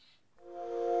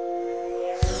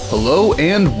Hello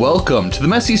and welcome to the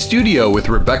Messy Studio with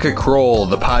Rebecca Kroll,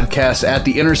 the podcast at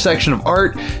the intersection of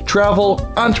art, travel,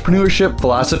 entrepreneurship,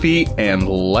 philosophy, and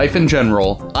life in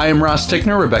general. I am Ross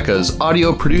Tickner, Rebecca's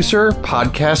audio producer,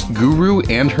 podcast guru,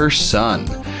 and her son.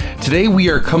 Today we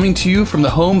are coming to you from the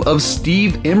home of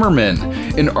Steve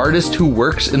Immerman, an artist who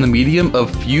works in the medium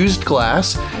of fused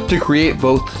glass to create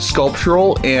both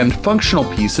sculptural and functional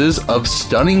pieces of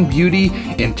stunning beauty,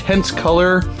 intense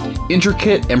color,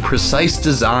 intricate and precise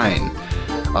design.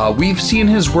 We've seen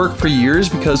his work for years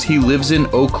because he lives in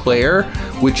Eau Claire,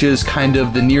 which is kind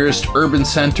of the nearest urban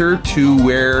center to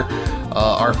where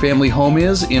our family home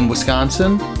is in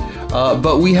Wisconsin,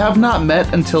 but we have not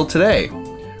met until today.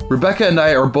 Rebecca and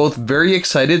I are both very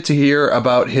excited to hear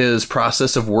about his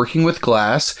process of working with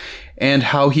glass and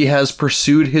how he has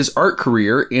pursued his art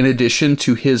career in addition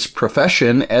to his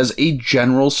profession as a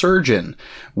general surgeon.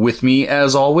 With me,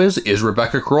 as always, is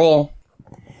Rebecca Kroll.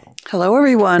 Hello,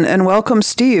 everyone, and welcome,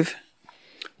 Steve.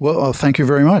 Well, thank you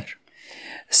very much.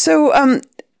 So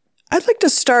I'd like to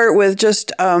start with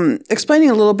just explaining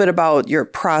a little bit about your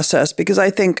process, because I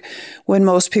think when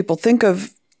most people think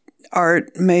of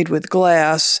art made with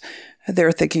glass,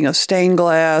 they're thinking of stained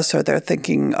glass or they're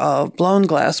thinking of blown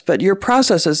glass, but your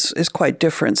process is quite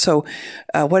different. So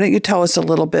why don't you tell us a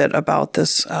little bit about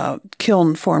this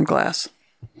kiln-formed glass?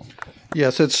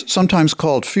 Yes, it's sometimes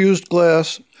called fused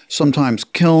glass, sometimes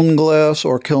kiln glass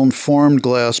or kiln-formed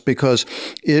glass, because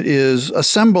it is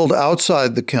assembled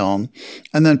outside the kiln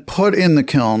and then put in the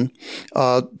kiln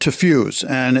to fuse.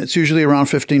 And it's usually around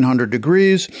 1500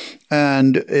 degrees,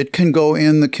 and it can go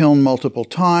in the kiln multiple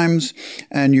times,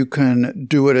 and you can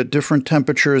do it at different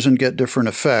temperatures and get different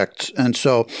effects. And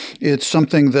so it's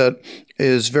something that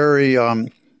is very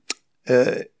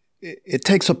it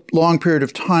takes a long period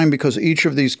of time because each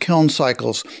of these kiln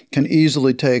cycles can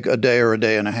easily take a day or a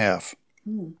day and a half.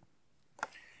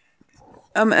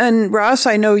 And Ross,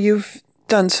 I know you've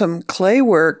done some clay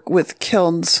work with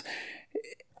kilns,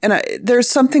 and there's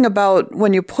something about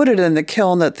when you put it in the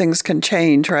kiln that things can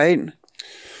change, right?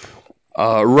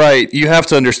 Right. You have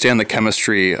to understand the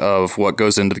chemistry of what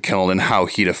goes into the kiln and how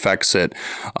heat affects it.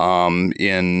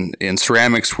 In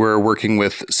ceramics, we're working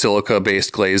with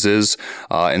silica-based glazes,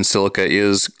 and silica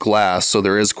is glass, so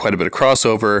there is quite a bit of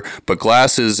crossover, but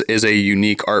glass is a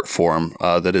unique art form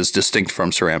that is distinct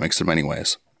from ceramics in many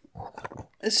ways.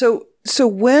 So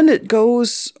when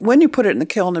you put it in the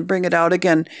kiln and bring it out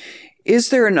again, is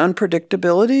there an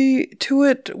unpredictability to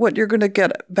it, what you're going to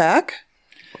get back?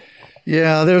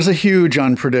 Yeah, there's a huge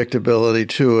unpredictability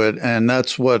to it, and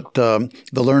that's what the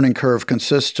learning curve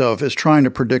consists of, is trying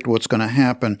to predict what's going to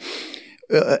happen.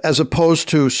 As opposed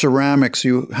to ceramics,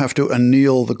 you have to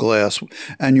anneal the glass,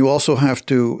 and you also have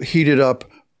to heat it up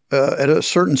at a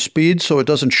certain speed so it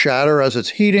doesn't shatter as it's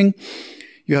heating.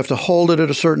 You have to hold it at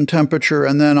a certain temperature,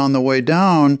 and then on the way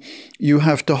down, you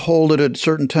have to hold it at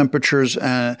certain temperatures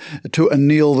to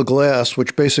anneal the glass,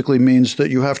 which basically means that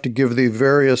you have to give the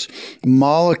various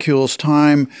molecules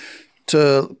time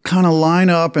to kind of line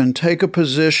up and take a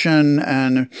position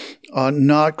and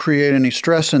not create any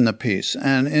stress in the piece.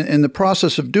 And in the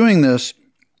process of doing this,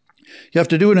 you have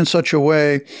to do it in such a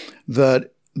way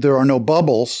that there are no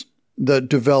bubbles that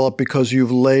develop because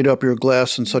you've laid up your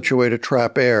glass in such a way to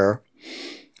trap air,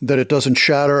 that it doesn't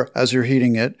shatter as you're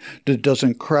heating it, that it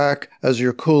doesn't crack as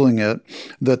you're cooling it,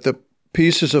 that the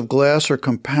pieces of glass are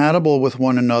compatible with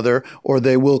one another or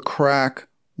they will crack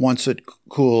once it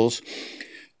cools.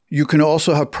 You can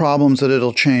also have problems that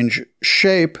it'll change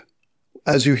shape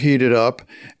as you heat it up,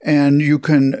 and you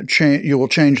will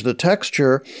change the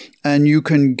texture, and you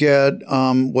can get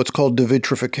what's called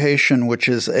devitrification, which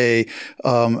is a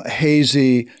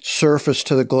hazy surface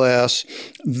to the glass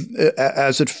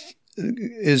as it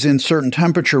is in certain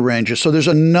temperature ranges. So there's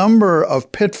a number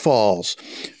of pitfalls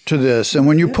to this. And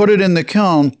when you put it in the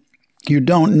kiln, you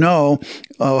don't know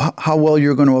how well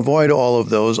you're going to avoid all of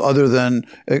those other than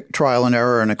trial and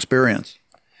error and experience.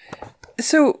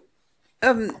 So,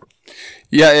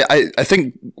 yeah, I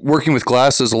think working with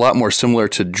glass is a lot more similar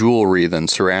to jewelry than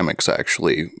ceramics,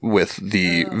 actually, with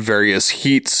the various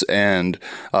heats and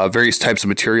various types of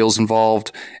materials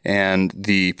involved and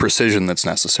the precision that's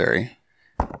necessary.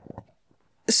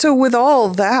 So with all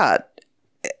that,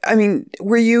 I mean,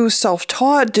 were you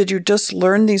self-taught? Did you just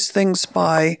learn these things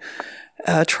by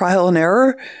trial and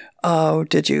error?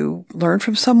 Did you learn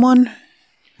from someone?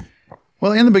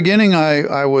 Well, in the beginning,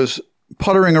 I was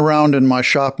puttering around in my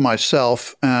shop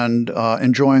myself and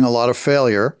enjoying a lot of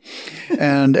failure.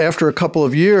 And after a couple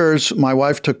of years, my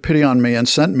wife took pity on me and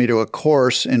sent me to a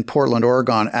course in Portland,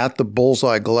 Oregon at the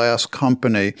Bullseye Glass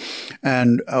Company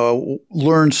and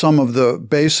learned some of the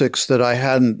basics that I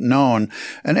hadn't known.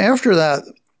 And after that,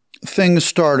 things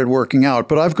started working out.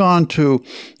 But I've gone to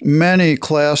many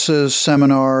classes,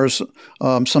 seminars,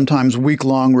 sometimes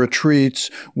week-long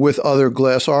retreats with other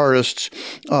glass artists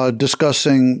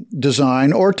discussing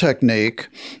design or technique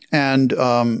and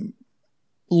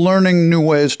learning new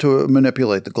ways to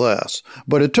manipulate the glass.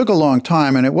 But it took a long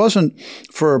time, and it wasn't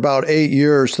for about 8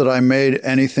 years that I made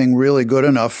anything really good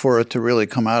enough for it to really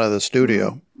come out of the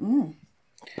studio. Mm.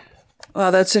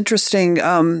 Well, that's interesting.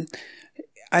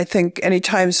 I think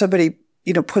anytime somebody,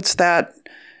 puts that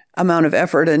amount of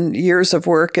effort and years of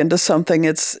work into something,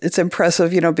 it's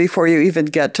impressive, before you even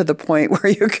get to the point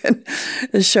where you can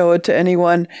show it to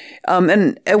anyone.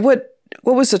 And what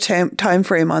was the time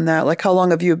frame on that? Like, how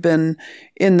long have you been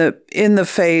in the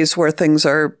phase where things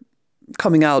are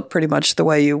coming out pretty much the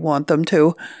way you want them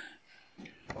to?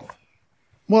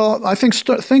 Well, I think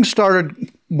things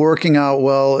started working out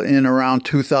well in around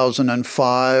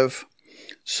 2005.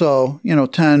 So,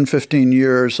 10, 15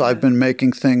 years, I've been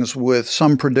making things with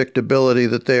some predictability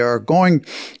that they are going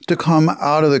to come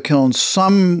out of the kiln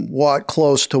somewhat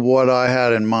close to what I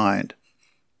had in mind.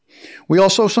 We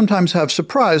also sometimes have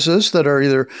surprises that are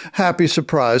either happy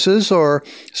surprises or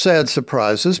sad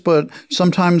surprises, but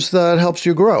sometimes that helps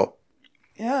you grow.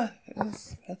 Yeah,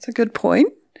 that's a good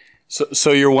point.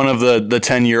 So you're one of the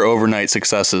 10-year overnight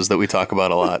successes that we talk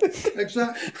about a lot.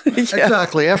 Exactly.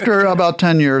 Exactly. After about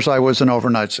 10 years, I was an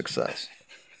overnight success.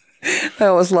 I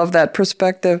always love that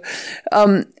perspective.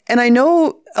 And I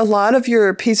know a lot of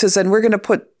your pieces, and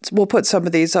we'll put some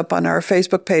of these up on our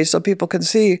Facebook page so people can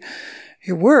see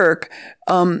your work.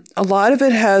 A lot of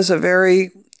it has a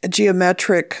very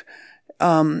geometric,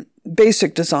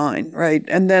 basic design, right?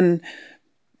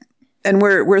 And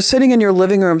we're sitting in your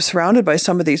living room surrounded by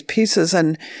some of these pieces,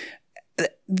 and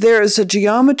there's a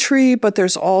geometry, but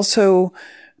there's also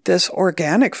this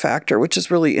organic factor, which is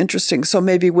really interesting. So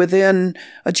maybe within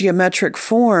a geometric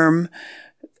form,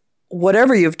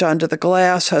 whatever you've done to the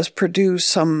glass has produced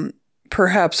some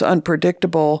perhaps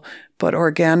unpredictable but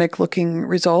organic looking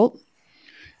result.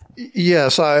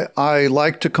 Yes, I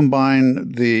like to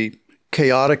combine the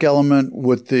chaotic element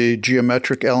with the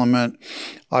geometric element.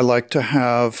 I like to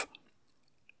have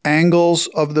angles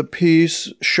of the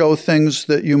piece show things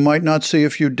that you might not see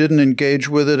if you didn't engage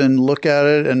with it and look at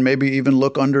it and maybe even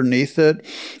look underneath it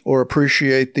or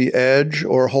appreciate the edge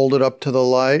or hold it up to the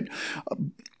light.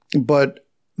 But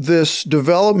this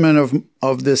development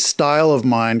of this style of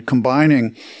mine,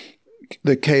 combining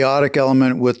the chaotic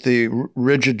element with the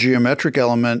rigid geometric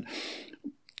element,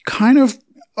 kind of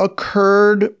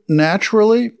occurred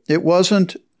naturally. It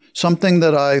wasn't something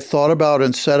that I thought about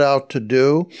and set out to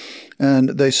do. And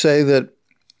they say that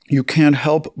you can't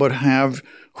help but have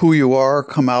who you are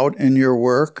come out in your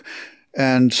work.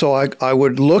 And so I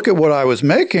would look at what I was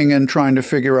making and trying to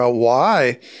figure out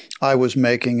why I was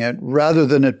making it, rather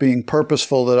than it being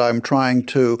purposeful that I'm trying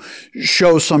to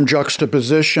show some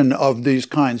juxtaposition of these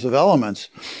kinds of elements.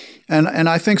 And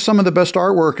I think some of the best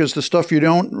artwork is the stuff you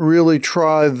don't really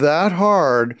try that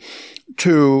hard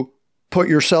to put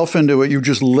yourself into it. You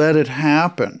just let it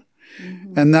happen.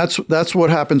 Mm-hmm. And that's what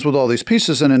happens with all these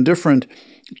pieces. And in different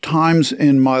times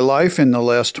in my life in the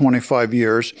last 25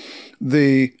 years,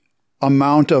 the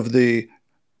amount of the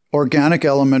organic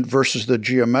element versus the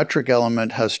geometric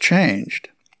element has changed.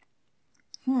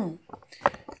 Yeah,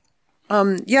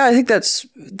 I think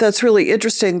that's really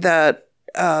interesting that,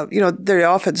 they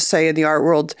often say in the art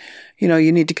world,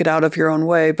 you need to get out of your own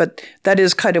way, but that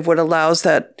is kind of what allows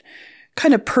that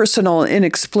kind of personal,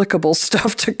 inexplicable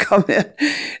stuff to come in.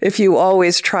 If you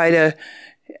always try to,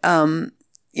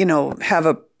 have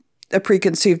a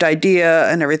preconceived idea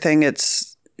and everything,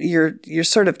 you're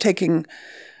sort of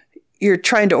you're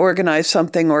trying to organize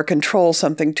something or control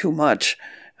something too much,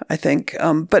 I think.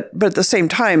 But at the same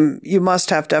time, you must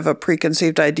have to have a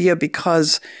preconceived idea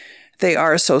because they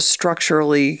are so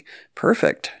structurally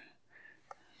perfect.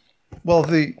 Well,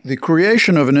 the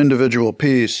creation of an individual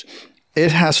piece,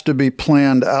 it has to be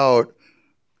planned out.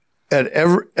 At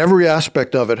every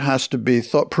aspect of it has to be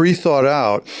pre-thought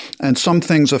out, and some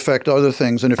things affect other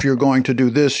things. And if you're going to do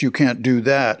this, you can't do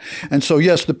that. And so,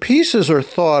 yes, the pieces are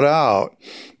thought out,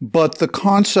 but the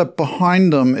concept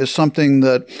behind them is something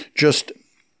that just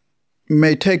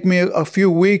may take me a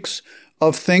few weeks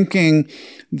of thinking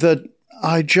that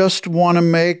I just want to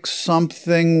make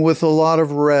something with a lot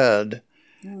of red.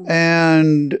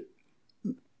 And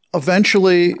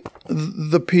eventually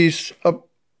the piece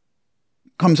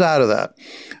comes out of that.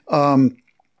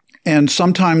 And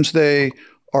sometimes they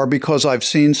are because I've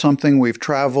seen something, we've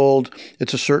traveled,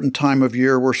 it's a certain time of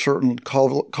year where certain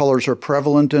colors are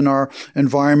prevalent in our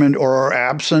environment or are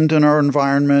absent in our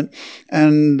environment.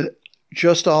 And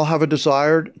just I'll have a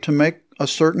desire to make a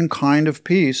certain kind of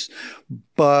piece.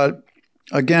 But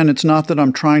again, it's not that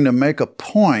I'm trying to make a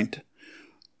point.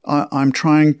 I'm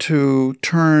trying to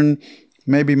turn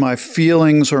maybe my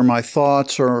feelings or my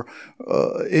thoughts or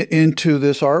into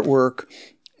this artwork.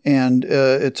 And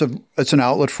it's an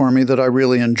outlet for me that I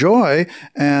really enjoy.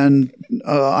 And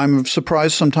I'm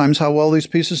surprised sometimes how well these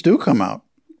pieces do come out.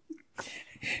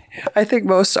 I think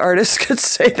most artists could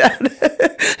say that.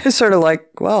 It's sort of like,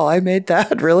 well, I made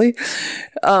that, really?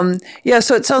 Yeah,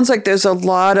 so it sounds like there's a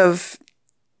lot of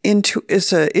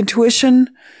intuition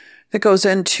that goes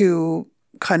into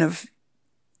kind of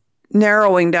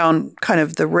narrowing down kind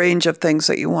of the range of things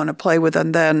that you want to play with,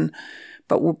 and then,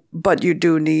 but you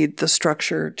do need the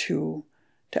structure to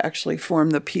actually form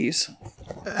the piece.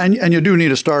 And you do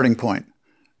need a starting point.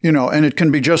 And it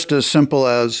can be just as simple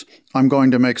as I'm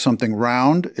going to make something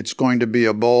round. It's going to be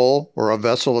a bowl or a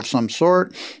vessel of some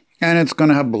sort, and it's going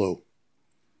to have blue.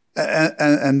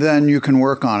 And then you can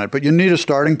work on it. But you need a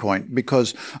starting point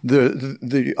because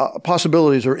the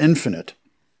possibilities are infinite.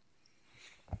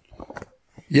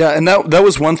 Yeah, and that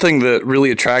was one thing that really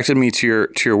attracted me to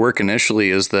your work initially,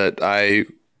 is that I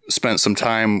spent some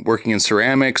time working in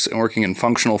ceramics and working in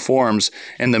functional forms,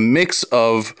 and the mix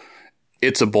of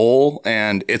it's a bowl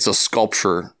and it's a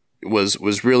sculpture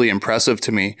was really impressive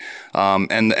to me,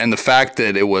 and the fact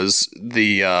that it was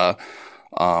the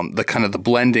kind of the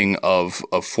blending of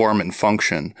form and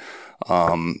function,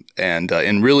 and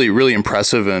in really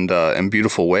impressive and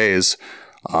beautiful ways.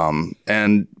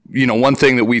 And one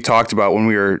thing that we talked about when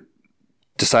we were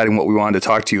deciding what we wanted to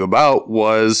talk to you about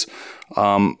was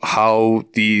how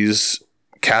these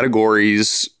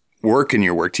categories work in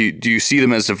your work. Do you see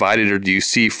them as divided, or do you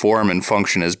see form and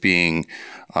function as being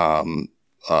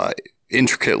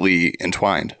intricately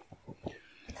entwined?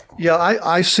 Yeah,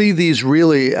 I see these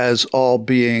really as all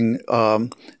being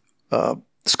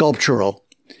sculptural,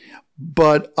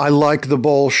 but I like the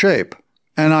bowl shape,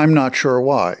 and I'm not sure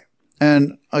why.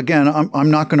 And again, I'm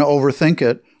not going to overthink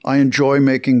it. I enjoy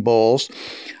making bowls.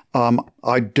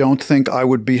 I don't think I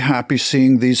would be happy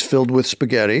seeing these filled with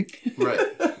spaghetti. Right.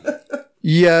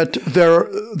 Yet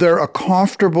they're a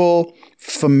comfortable,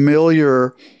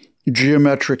 familiar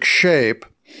geometric shape.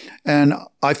 And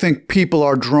I think people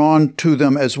are drawn to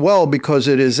them as well because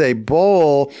it is a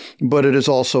bowl, but it is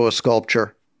also a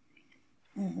sculpture.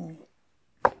 Mm-hmm.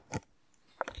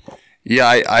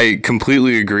 Yeah, I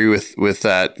completely agree with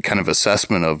that kind of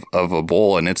assessment of a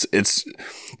bowl, and it's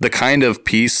the kind of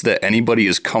piece that anybody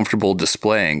is comfortable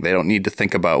displaying. They don't need to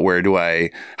think about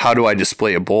how do I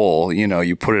display a bowl?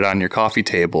 You put it on your coffee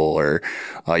table, or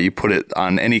you put it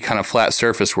on any kind of flat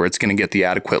surface where it's going to get the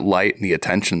adequate light and the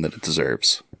attention that it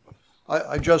deserves.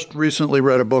 I just recently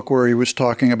read a book where he was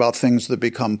talking about things that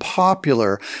become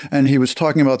popular, and he was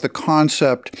talking about the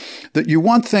concept that you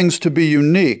want things to be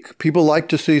unique. People like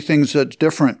to see things that's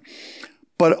different,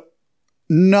 but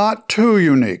not too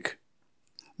unique.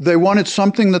 They wanted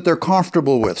something that they're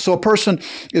comfortable with. So a person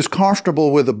is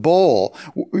comfortable with a bowl.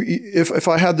 If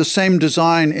I had the same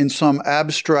design in some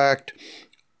abstract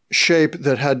shape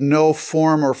that had no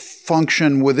form or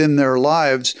function within their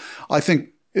lives, I think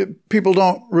people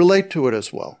don't relate to it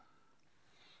as well.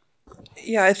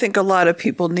 Yeah, I think a lot of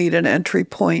people need an entry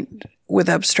point with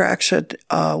abstraction,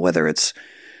 whether it's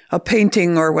a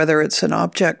painting or whether it's an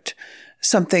object,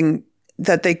 something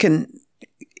that they can,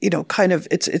 kind of,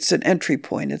 it's an entry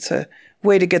point. It's a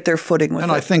way to get their footing with it.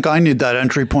 And I think I need that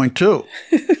entry point too.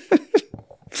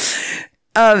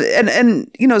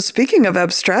 And speaking of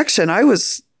abstraction, I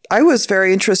was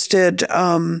very interested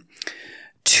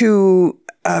to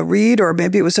read, or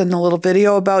maybe it was in the little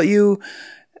video about you.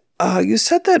 You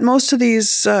said that most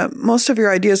of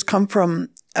your ideas come from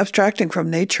abstracting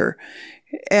from nature.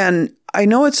 And I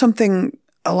know it's something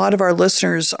a lot of our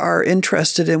listeners are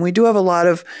interested in. We do have a lot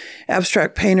of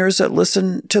abstract painters that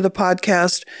listen to the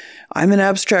podcast. I'm an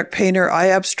abstract painter. I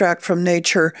abstract from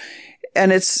nature.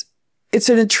 And it's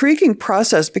an intriguing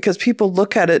process because people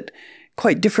look at it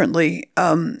quite differently.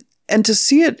 And to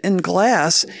see it in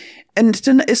glass, and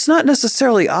it's not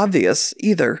necessarily obvious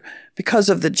either because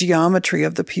of the geometry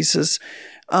of the pieces.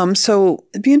 So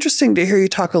it'd be interesting to hear you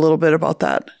talk a little bit about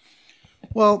that.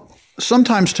 Well,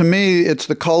 sometimes to me, it's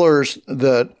the colors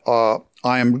that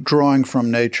I am drawing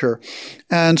from nature.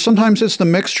 And sometimes it's the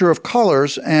mixture of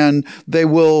colors, and they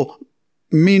will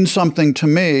mean something to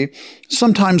me.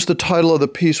 Sometimes the title of the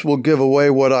piece will give away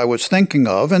what I was thinking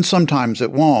of, and sometimes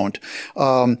it won't.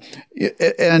 And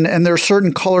there are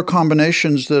certain color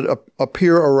combinations that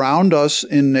appear around us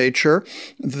in nature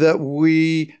that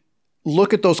we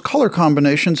look at those color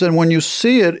combinations, and when you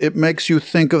see it, it makes you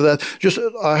think of that.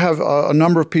 I have a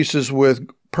number of pieces with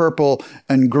purple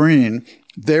and green.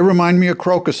 They remind me of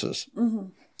crocuses. Mm-hmm.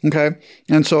 Okay.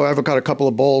 And so I've got a couple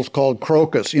of bowls called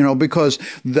crocus, because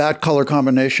that color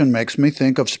combination makes me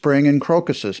think of spring and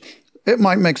crocuses. It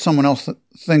might make someone else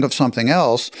think of something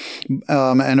else.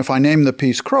 And if I name the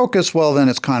piece crocus, well, then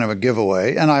it's kind of a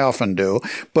giveaway. And I often do.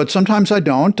 But sometimes I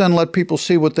don't, and let people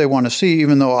see what they want to see,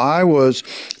 even though I was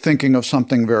thinking of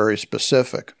something very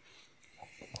specific.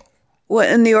 Well,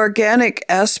 and the organic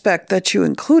aspect that you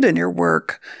include in your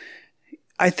work,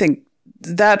 I think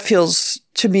that feels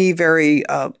to me very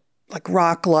like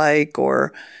rock-like,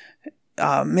 or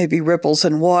maybe ripples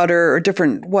in water, or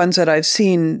different ones that I've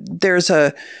seen. There's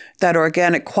that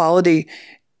organic quality.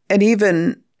 And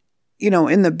even,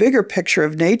 in the bigger picture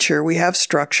of nature, we have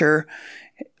structure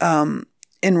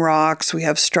in rocks, we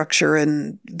have structure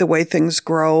in the way things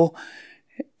grow.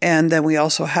 And then we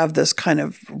also have this kind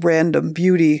of random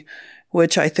beauty,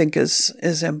 which I think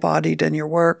is embodied in your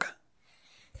work.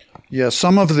 Yeah,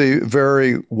 some of the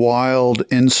very wild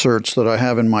inserts that I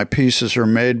have in my pieces are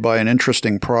made by an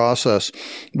interesting process.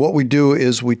 What we do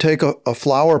is we take a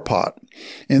flower pot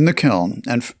in the kiln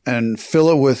and fill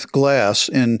it with glass.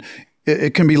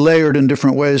 It can be layered in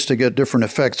different ways to get different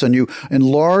effects. And you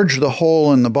enlarge the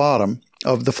hole in the bottom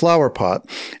of the flower pot,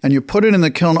 and you put it in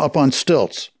the kiln up on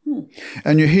stilts.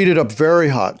 And you heat it up very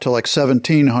hot to like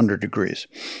 1700 degrees.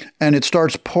 And it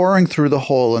starts pouring through the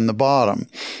hole in the bottom.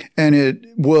 And it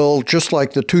will, just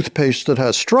like the toothpaste that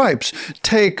has stripes,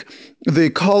 take the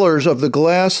colors of the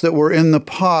glass that were in the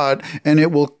pot, and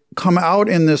it will come out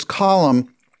in this column,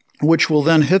 which will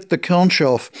then hit the kiln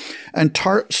shelf and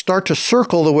start to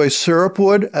circle the way syrup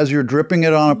would as you're dripping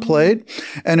it on a plate.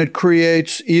 And it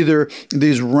creates either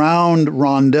these round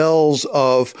rondelles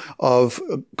of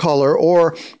color,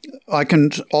 or I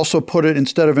can also put it,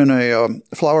 instead of in a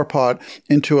flower pot,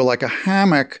 into like a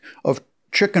hammock of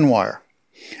chicken wire.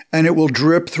 And it will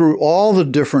drip through all the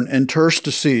different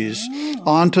interstices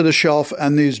onto the shelf,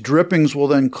 and these drippings will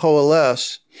then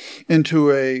coalesce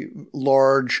into a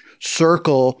large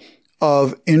circle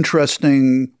of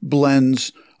interesting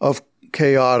blends of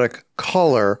chaotic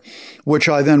color, which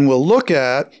I then will look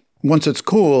at once it's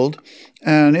cooled,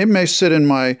 and it may sit in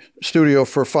my studio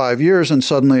for 5 years, and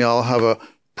suddenly I'll have a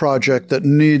project that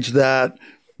needs that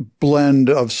blend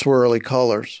of swirly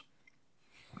colors.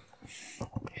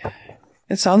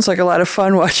 It sounds like a lot of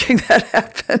fun watching that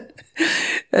happen.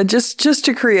 And just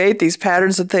to create these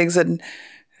patterns and things, and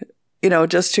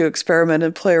just to experiment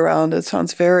and play around. It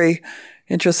sounds very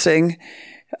interesting.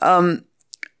 And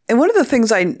one of the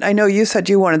things I know you said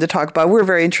you wanted to talk about, we're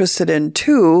very interested in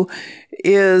too,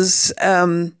 is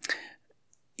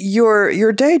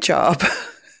your day job,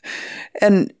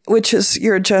 and which is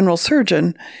you're a general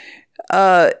surgeon,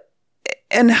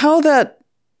 and how that,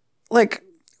 like,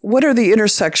 what are the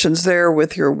intersections there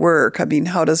with your work? I mean,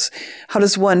 how does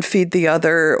one feed the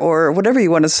other, or whatever you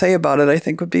want to say about it, I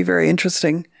think would be very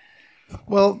interesting.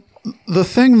 Well, the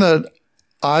thing that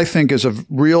I think is a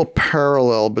real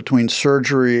parallel between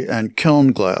surgery and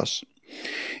kiln glass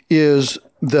is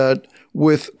that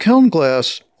with kiln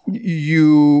glass,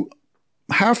 you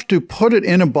have to put it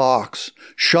in a box,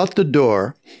 shut the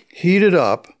door, heat it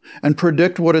up, and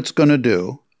predict what it's going to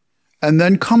do, and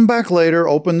then come back later,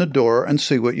 open the door, and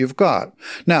see what you've got.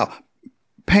 Now,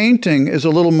 painting is a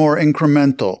little more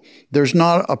incremental. There's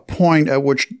not a point at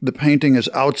which the painting is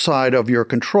outside of your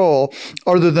control,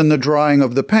 other than the drying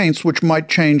of the paints, which might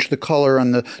change the color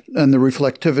and the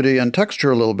reflectivity and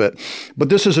texture a little bit. But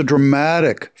this is a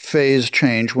dramatic phase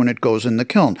change when it goes in the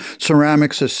kiln.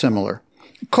 Ceramics is similar.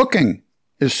 Cooking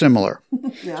is similar.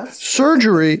 Yes.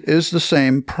 Surgery is the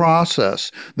same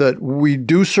process, that we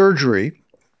do surgery,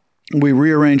 we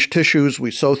rearrange tissues,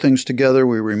 we sew things together,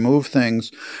 we remove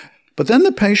things. But then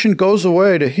the patient goes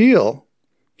away to heal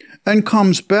and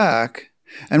comes back,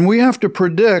 and we have to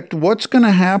predict what's going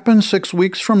to happen 6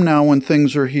 weeks from now when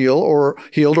things are healed, or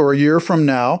a year from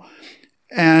now,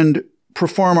 and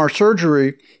perform our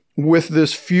surgery with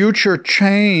this future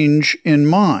change in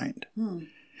mind.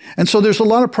 And so there's a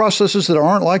lot of processes that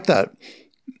aren't like that.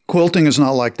 Quilting is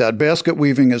not like that. Basket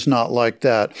weaving is not like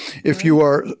that. If you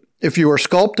are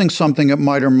sculpting something, it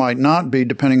might or might not be,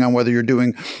 depending on whether you're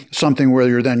doing something where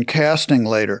you're then casting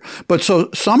later. But so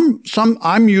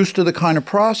I'm used to the kind of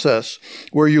process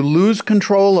where you lose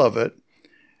control of it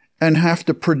and have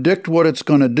to predict what it's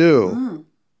going to do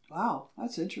Wow,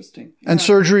 that's interesting. And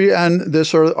surgery and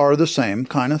this are the same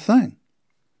kind of thing.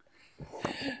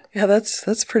 Yeah,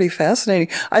 that's pretty fascinating.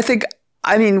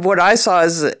 I mean, what I saw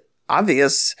as an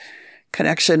obvious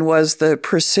connection was the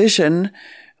precision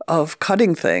of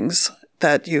cutting things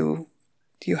that you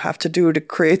have to do to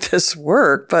create this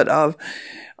work. But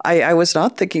I was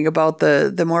not thinking about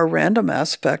the more random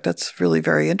aspect. That's really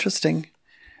very interesting.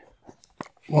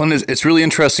 Well, and it's really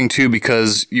interesting, too,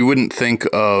 because you wouldn't think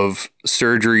of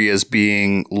surgery as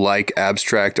being like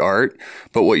abstract art,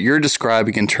 but what you're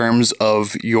describing in terms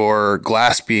of your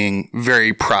glass being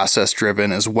very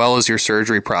process-driven as well as your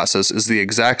surgery process is the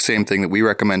exact same thing that we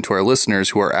recommend to our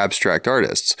listeners who are abstract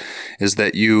artists, is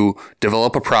that you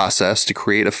develop a process to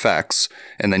create effects,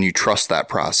 and then you trust that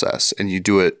process, and you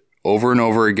do it over and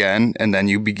over again, and then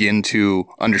you begin to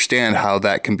understand how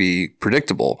that can be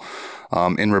predictable.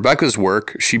 In Rebecca's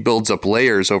work, she builds up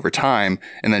layers over time,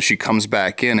 and then she comes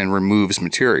back in and removes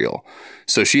material.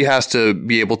 So she has to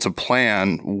be able to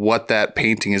plan what that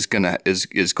painting is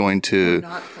going to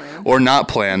or not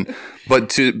plan, but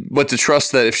to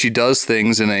trust that if she does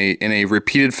things in a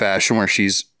repeated fashion where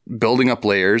she's building up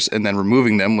layers and then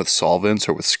removing them with solvents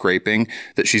or with scraping,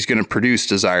 that she's going to produce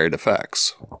desired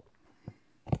effects.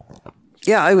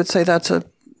 Yeah, I would say that's a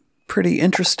pretty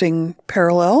interesting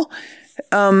parallel.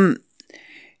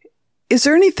 Is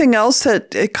there anything else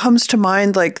that it comes to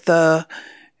mind, like the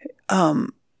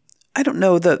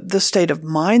state of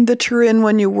mind that you're in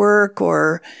when you work,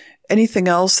 or anything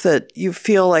else that you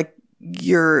feel like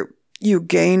you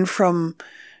gain from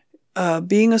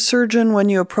being a surgeon when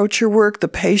you approach your work, the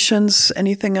patience,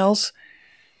 anything else?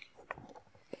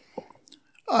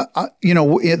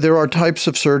 There are types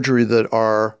of surgery that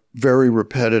are very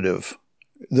repetitive,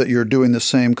 that you're doing the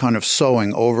same kind of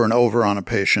sewing over and over on a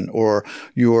patient, or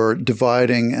you're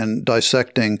dividing and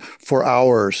dissecting for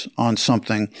hours on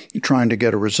something, trying to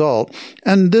get a result.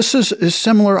 And this is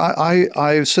similar.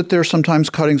 I sit there sometimes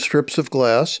cutting strips of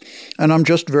glass, and I'm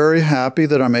just very happy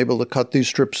that I'm able to cut these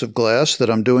strips of glass, that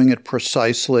I'm doing it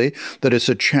precisely, that it's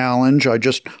a challenge. I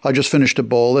just finished a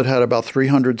bowl that had about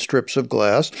 300 strips of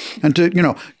glass. And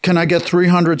can I get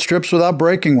 300 strips without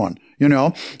breaking one?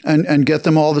 And get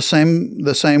them all the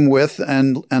same width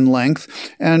and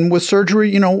length. And with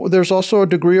surgery, there's also a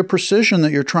degree of precision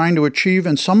that you're trying to achieve,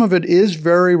 and some of it is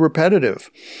very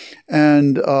repetitive.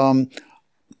 And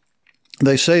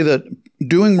they say that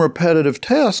doing repetitive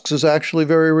tasks is actually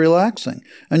very relaxing,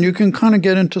 and you can kind of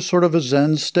get into sort of a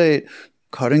Zen state,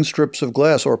 cutting strips of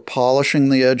glass or polishing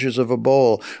the edges of a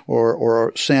bowl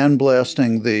or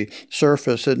sandblasting the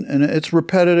surface. And it's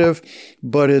repetitive,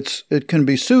 but it can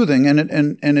be soothing, and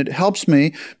it helps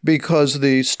me because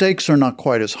the stakes are not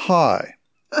quite as high.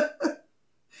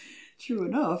 True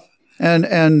enough.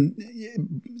 And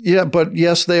yeah, but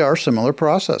yes, they are similar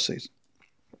processes.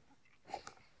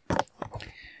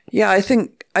 Yeah, I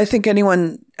think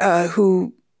anyone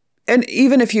who, and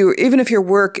even if your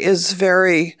work is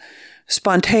very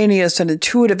spontaneous and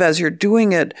intuitive as you're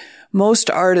doing it, most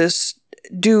artists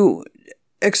do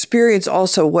experience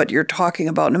also what you're talking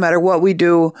about. No matter what we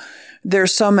do,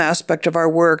 there's some aspect of our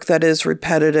work that is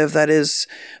repetitive, that is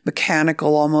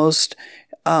mechanical almost,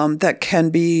 that can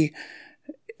be,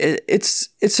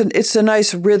 it's a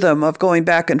nice rhythm of going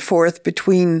back and forth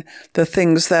between the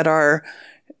things that are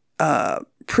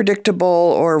predictable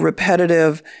or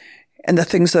repetitive and the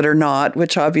things that are not,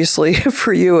 which obviously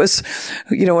for you is,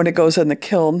 when it goes in the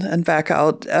kiln and back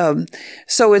out.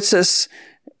 So it's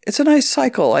a nice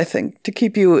cycle, I think,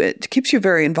 it keeps you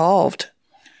very involved.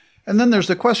 And then there's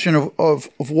the question of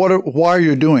why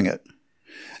you're doing it.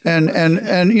 And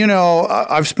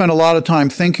I've spent a lot of time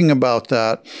thinking about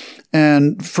that.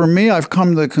 And for me, I've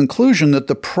come to the conclusion that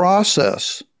the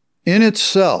process in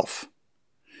itself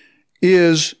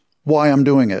is why I'm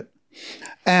doing it,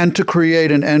 and to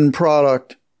create an end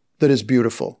product that is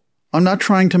beautiful. I'm not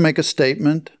trying to make a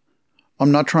statement.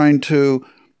 I'm not trying to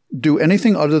do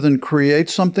anything other than create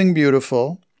something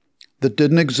beautiful that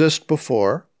didn't exist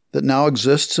before, that now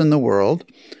exists in the world,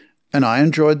 and I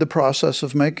enjoyed the process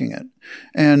of making it.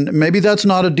 And maybe that's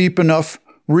not a deep enough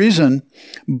reason,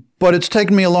 but it's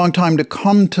taken me a long time to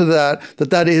come to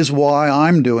that is why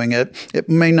I'm doing it. It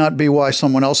may not be why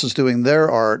someone else is doing their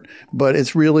art, but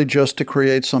it's really just to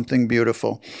create something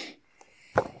beautiful.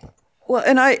 Well,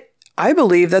 and I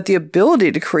believe that the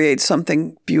ability to create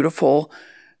something beautiful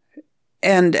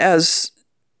and as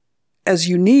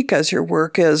unique as your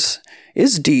work is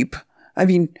deep. I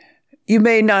mean, you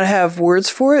may not have words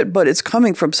for it, but it's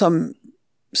coming from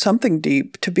something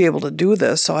deep to be able to do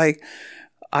this. So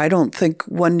I don't think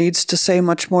one needs to say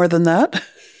much more than that.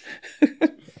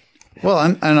 Well,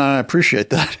 and I appreciate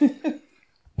that.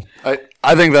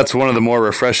 I think that's one of the more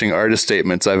refreshing artist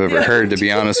statements I've ever heard, to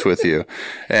be honest with you.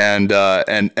 And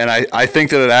I think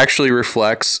that it actually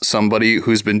reflects somebody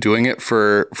who's been doing it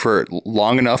for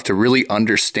long enough to really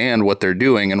understand what they're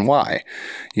doing and why.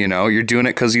 You know, you're doing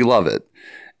it because you love it.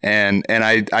 And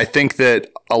I think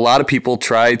that a lot of people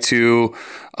try to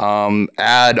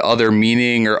add other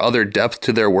meaning or other depth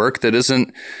to their work that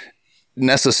isn't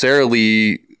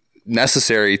necessarily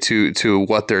necessary to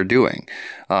what they're doing.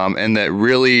 And that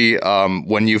really,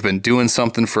 when you've been doing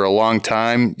something for a long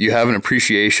time, you have an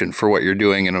appreciation for what you're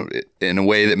doing in a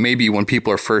way that maybe when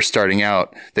people are first starting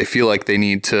out, they feel like they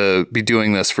need to be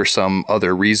doing this for some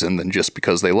other reason than just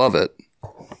because they love it.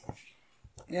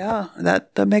 Yeah,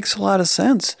 that makes a lot of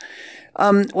sense.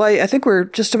 Well, I think we're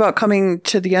just about coming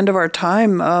to the end of our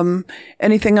time.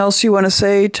 Anything else you want to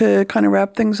say to kind of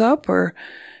wrap things up, or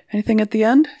anything at the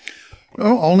end?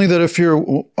 Well, only that if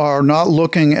you are not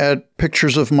looking at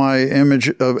pictures of my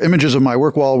images of my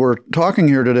work while we're talking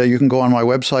here today, you can go on my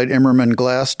website,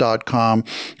 immermanglass.com,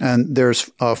 and there's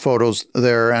photos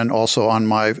there and also on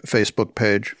my Facebook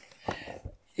page.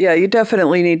 Yeah, you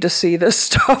definitely need to see this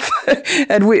stuff.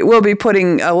 And we'll be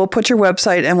putting, we'll put your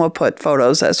website and we'll put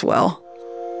photos as well.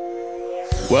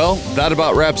 Well, that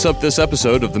about wraps up this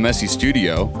episode of The Messy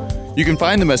Studio. You can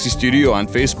find The Messy Studio on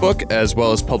Facebook, as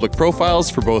well as public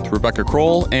profiles for both Rebecca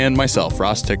Kroll and myself,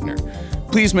 Ross Tickner.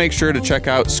 Please make sure to check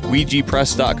out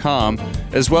squeegeepress.com,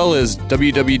 as well as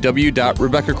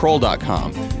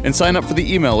www.rebeccakroll.com, and sign up for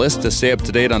the email list to stay up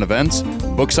to date on events,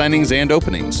 book signings, and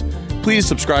openings. Please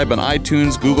subscribe on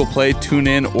iTunes, Google Play,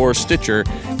 TuneIn, or Stitcher,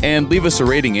 and leave us a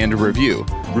rating and a review.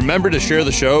 Remember to share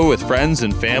the show with friends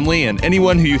and family and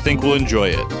anyone who you think will enjoy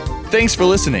it. Thanks for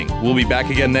listening. We'll be back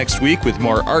again next week with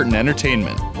more art and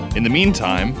entertainment. In the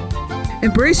meantime,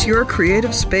 embrace your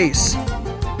creative space,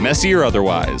 messy or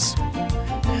otherwise.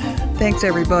 Thanks,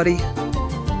 everybody.